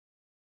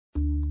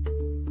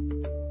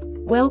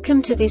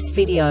Welcome to this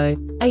video.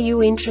 Are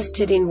you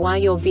interested in why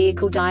your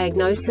vehicle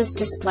diagnosis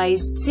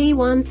displays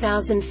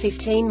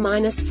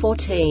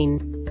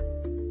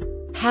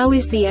C1015-14? How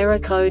is the error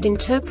code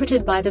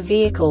interpreted by the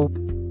vehicle?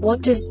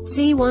 What does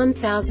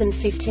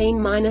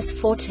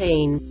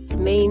C1015-14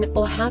 mean,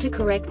 or how to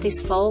correct this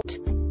fault?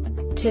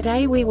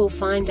 Today we will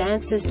find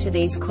answers to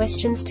these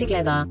questions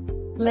together.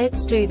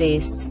 Let's do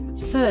this.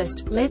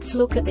 First, let's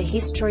look at the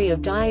history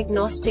of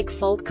diagnostic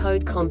fault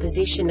code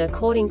composition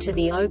according to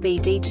the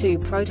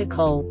OBD2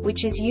 protocol,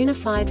 which is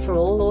unified for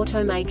all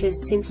automakers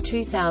since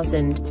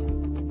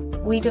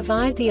 2000. We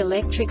divide the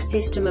electric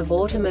system of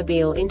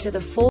automobile into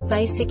the four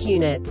basic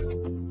units: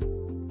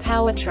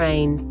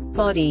 powertrain,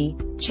 body,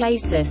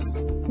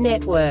 chassis,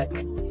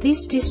 network.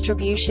 This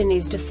distribution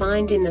is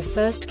defined in the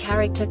first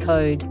character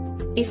code.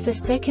 If the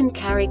second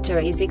character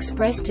is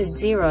expressed as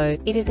 0,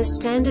 it is a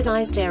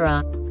standardized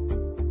error.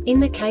 In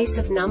the case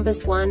of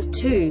numbers 1,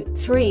 2,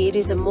 3, it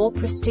is a more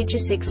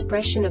prestigious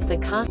expression of the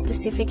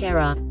car-specific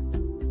error.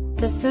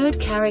 The third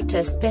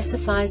character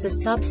specifies a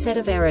subset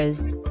of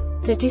errors.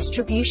 The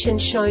distribution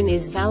shown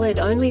is valid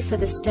only for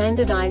the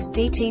standardized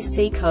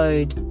DTC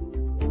code.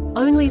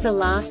 Only the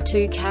last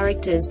two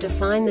characters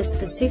define the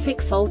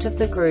specific fault of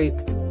the group.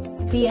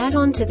 The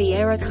add-on to the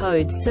error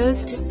code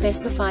serves to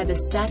specify the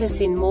status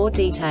in more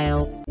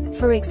detail.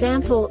 For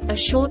example, a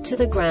short to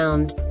the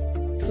ground.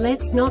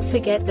 Let's not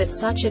forget that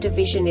such a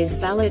division is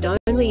valid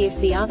only if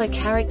the other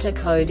character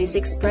code is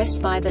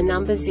expressed by the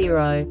number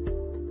 0.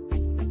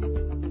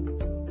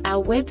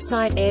 Our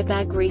website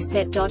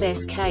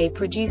airbagreset.sk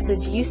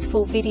produces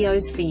useful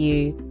videos for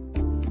you.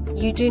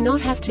 You do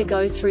not have to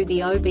go through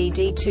the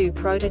OBD2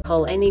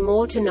 protocol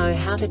anymore to know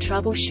how to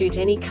troubleshoot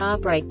any car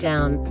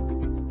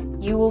breakdown.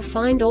 You will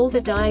find all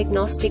the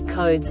diagnostic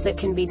codes that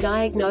can be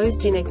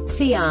diagnosed in a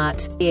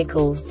Fiat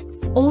vehicles.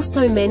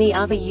 Also many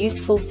other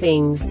useful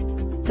things.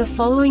 The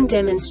following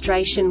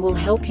demonstration will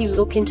help you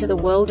look into the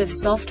world of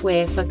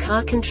software for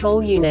car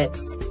control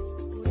units.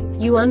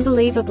 You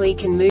unbelievably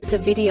can move the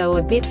video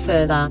a bit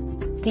further.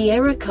 The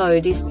error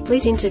code is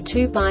split into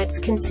 2 bytes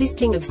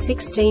consisting of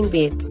 16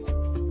 bits.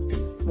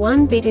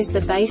 1 bit is the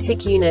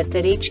basic unit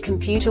that each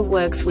computer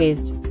works with.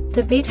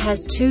 The bit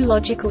has 2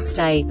 logical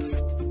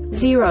states: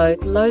 0,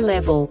 low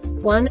level,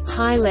 1,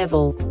 high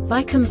level.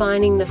 By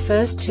combining the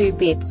first 2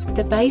 bits,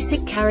 the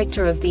basic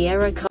character of the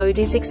error code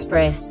is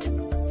expressed.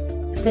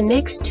 The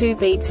next 2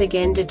 beats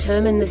again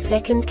determine the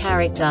second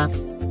character.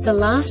 The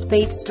last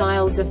beat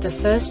styles of the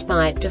first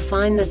byte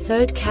define the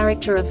third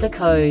character of the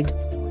code.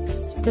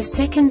 The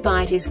second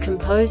byte is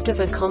composed of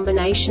a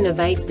combination of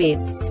 8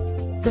 bits.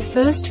 The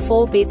first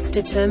 4 bits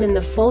determine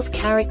the fourth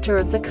character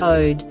of the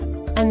code.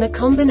 And the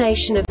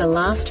combination of the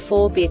last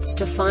 4 bits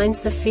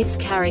defines the fifth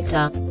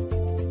character.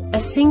 A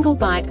single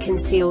byte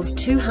conceals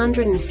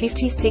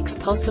 256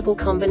 possible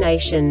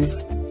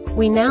combinations.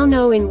 We now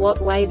know in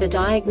what way the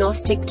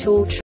diagnostic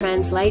tool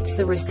translates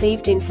the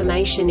received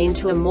information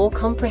into a more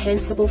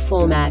comprehensible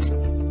format.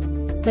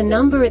 The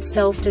number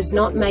itself does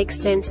not make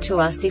sense to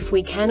us if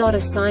we cannot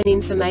assign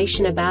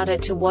information about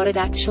it to what it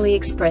actually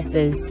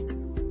expresses.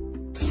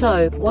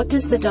 So, what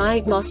does the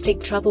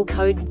Diagnostic Trouble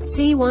Code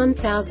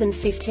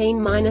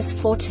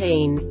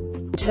C1015-14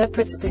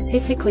 interpret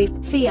specifically for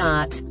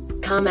Fiat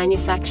car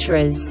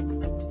manufacturers?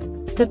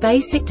 The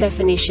basic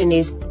definition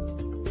is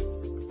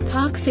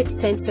Parkfit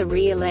sensor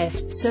rear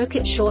left,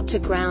 circuit short to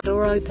ground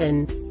or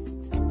open.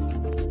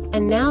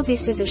 And now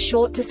this is a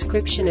short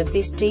description of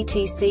this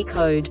DTC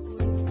code.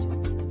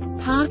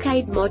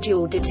 Park-aid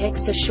module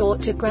detects a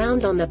short to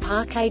ground on the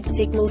park-aid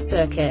signal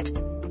circuit.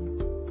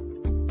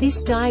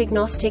 This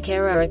diagnostic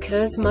error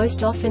occurs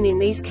most often in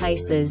these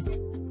cases.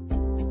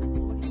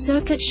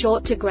 Circuit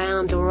short to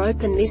ground or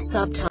open. This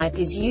subtype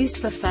is used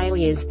for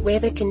failures, where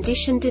the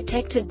condition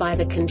detected by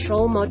the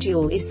control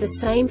module is the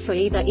same for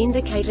either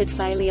indicated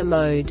failure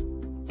mode.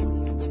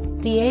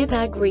 The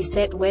Airbag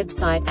Reset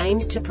website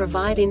aims to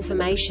provide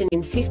information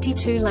in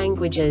 52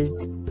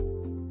 languages.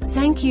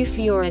 Thank you for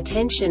your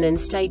attention and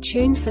stay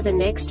tuned for the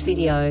next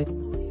video.